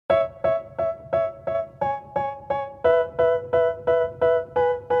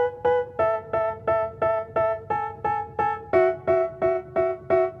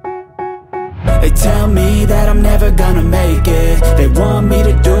tell me that I'm never gonna make it. They want me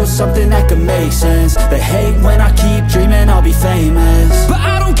to do something that could make sense. They hate when I keep dreaming I'll be famous, but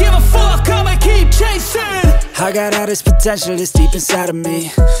I don't give a fuck, I'ma keep chasing. I got all this potential that's deep inside of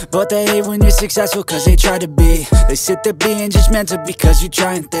me, but they hate when you're successful cause they try to be. They sit there being judgmental because you're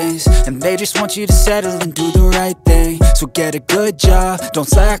trying things, and they just want you to settle and do the right thing. So get a good job, don't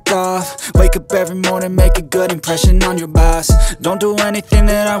slack off. Wake up every morning, make a good impression on your boss. Don't do anything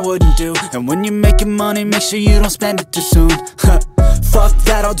that I wouldn't do, and when you're making money, make sure you don't spend it too soon. Fuck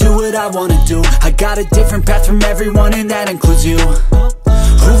that, I'll do what I wanna do. I got a different path from everyone, and that includes you.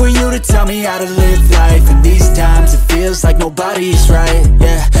 Who are you to tell me how to live life? In these times it feels like nobody's right,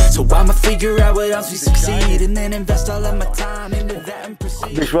 yeah. So I'ma figure out what else we succeed, and then invest all of my time into that and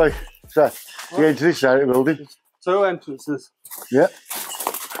proceed. This way, sir. Get into this side of the building. 2 entrances. Yeah.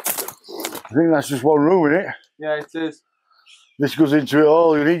 I think that's just one room, isn't it? Yeah, it is. This goes into it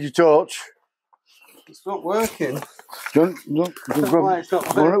all. You need your torch. It's not working. Don't Why it's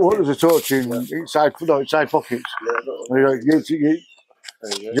not working? what does a torch in? Inside pockets.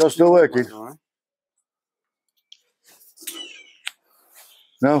 Yeah, you're still working? Right.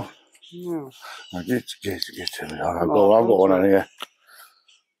 No? No. I've got one on here.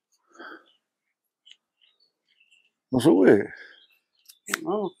 What's up with it?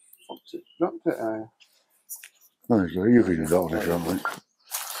 Oh, fucked it. Dropped it there. Oh, you can do it, haven't you?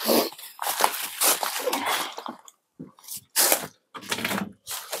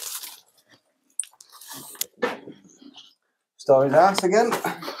 Storage house again.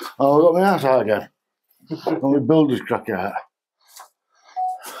 Oh, I've got my ass out again. Only builders crack out.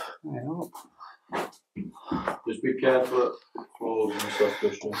 Just be careful at floors and stuff,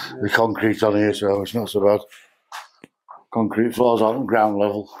 Christian. The concrete on here, so it's not so bad. Concrete floors on ground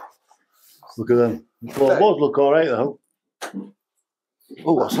level. Look at them. The floorboards look alright though.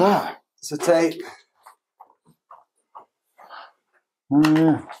 Oh, what's that? It's a tape.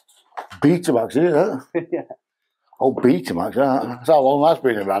 Yeah. Betamax, is it? Yeah. Oh, Betamax, that's how long that's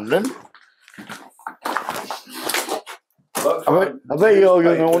been abandoned. I bet you all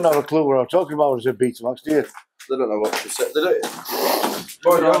wouldn't have a clue what I'm talking about when I said Betamax, do you? They don't know what to say. They don't. They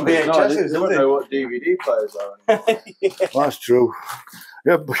don't know what DVD players are. Yeah. Well, that's true.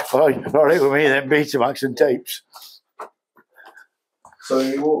 Yeah, but alright with me then, Betamax and tapes. So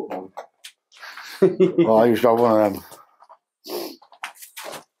you walk one. Oh, I used to have one of them.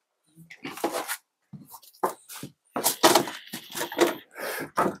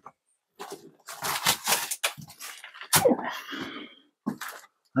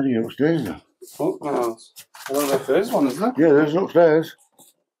 How do you get upstairs now? Oh, no. I don't know if there is one, is there? Yeah, there's an upstairs.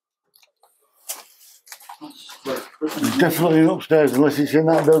 There's definitely an upstairs unless it's in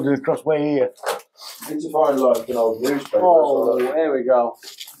that building across way here. Need to find like an old newspaper. Oh, here we go.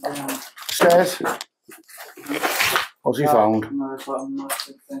 Stairs. What's he found? No, it's like a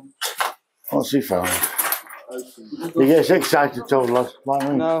massive thing. What's he found? He gets excited, told lad, like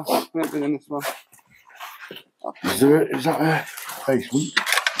me. No, won't be in this one. Is that a basement?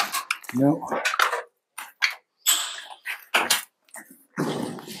 No.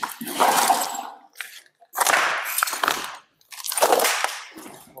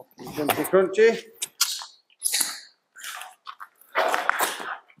 Crunchy, crunchy.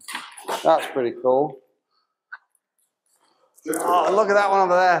 That's pretty cool. Oh, look at that one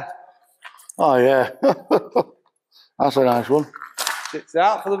over there. Oh, yeah. That's a nice one. Sits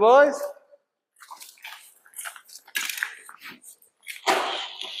out for the boys.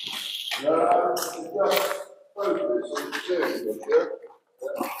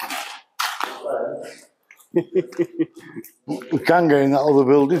 We can get in that other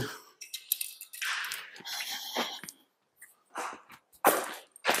building.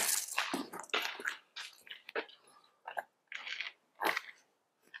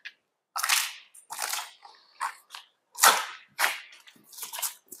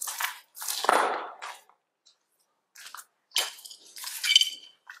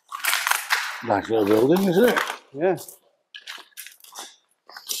 Nice little building, isn't it? Yeah.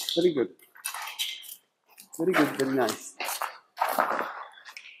 Very good. Very good, very nice.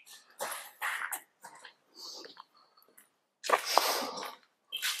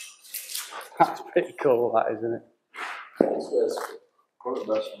 That's pretty cool, that, isn't it?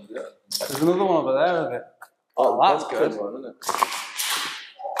 There's another one over there, isn't it? Oh, that's good. One, isn't it?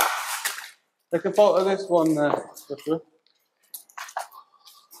 Take a photo of this one, Clifford.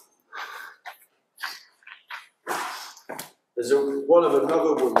 There's one of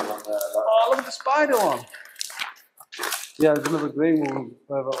another woman on there. Oh, look at the spider one. Yeah, there's another green one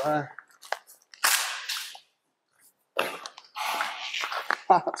over there.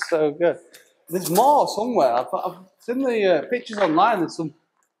 That's so good. There's more somewhere. I've seen the pictures online. There's some.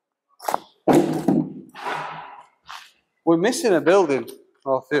 We're missing a building,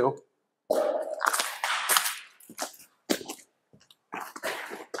 I feel.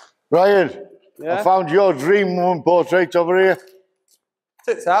 Ryan, Yeah? I found your dream woman portrait over here.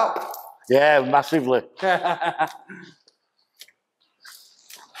 Tits out. Yeah, massively.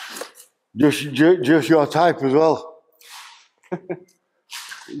 Just your type as well.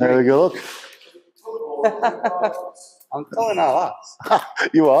 There we go, look. I'm telling our lass.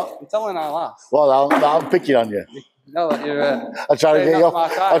 You what? I'm telling our lass. Well, I'm picking on you. You know that you're. I'm trying to get you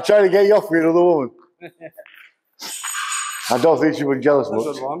off. I'm trying to get you off with another woman. I don't think she was jealous That's a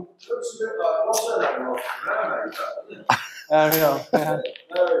much. good one. Looks a bit like, what's her name? Mermaid, Ariel. Yeah.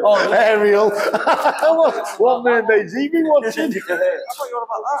 Oh, Ariel. what mermaids he been watching? I thought you were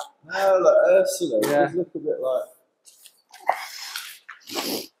about that. no, like Ursula. Yeah. Does look a bit like.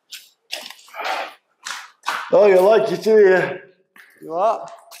 Oh, you like it here? You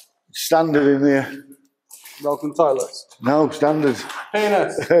what? Standard in here. Welcome toilets. No, standard.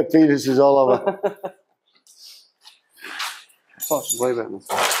 Penis. Penis is all over. I thought she was way better than this.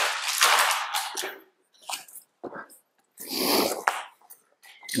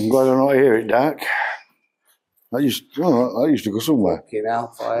 I'm glad I'm not here at dark. That used to go somewhere. Fucking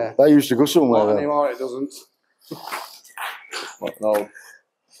hellfire. That used to go somewhere. Not Then. anymore, it doesn't. What, no.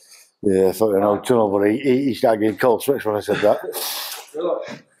 Yeah, I thought, tunnel, but he started getting cold sweats when I said that.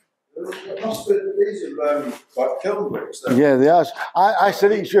 It must be these are like kiln bricks. Yeah, they are. I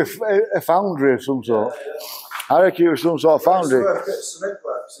said it's a foundry of some sort. I reckon it was some sort of foundry.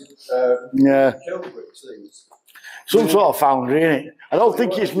 Yeah, Kiln bricks, these. some sort of foundry, innit? I don't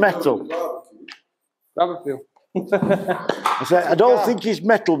think it's metal. Grab a few. I said, I don't think it's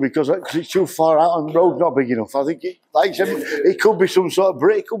metal because it's too far out and the road's not big enough. I think it could be some sort of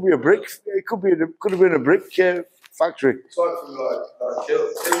brick. It could be a brick. It could have been a brick factory. It's like from like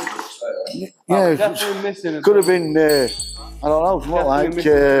kiln bricks. Yeah, Definitely missing a could have been. I don't know, something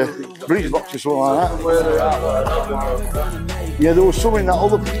like breeze box or something like that. Where they're at, Yeah, there was some in that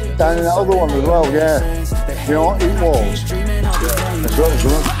other down in that other one as well. Yeah, you know, in walls. That's what it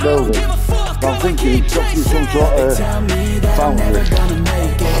was building. But I'm thinking it's got to be some sort of foundry.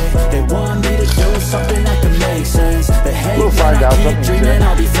 They want me to do something that can make sense. They hate We'll when find I out, keep don't we, dreaming Jay?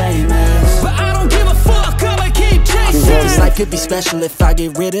 I'll be famous. But I don't give a fuck, I'ma keep chasing. This life could be special if I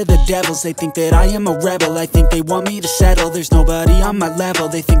get rid of the devils. They think that I am a rebel, I think they want me to settle. There's nobody on my level.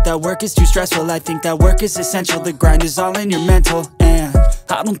 They think that work is too stressful, I think that work is essential. The grind is all in your mental, and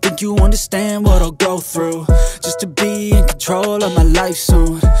I don't think you understand what I'll go through just to be in control of my life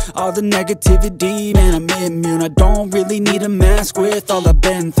soon. All the negativity, man, I'm immune. I don't really need a mask with all I've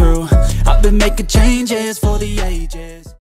been through. I've been making changes for the ages.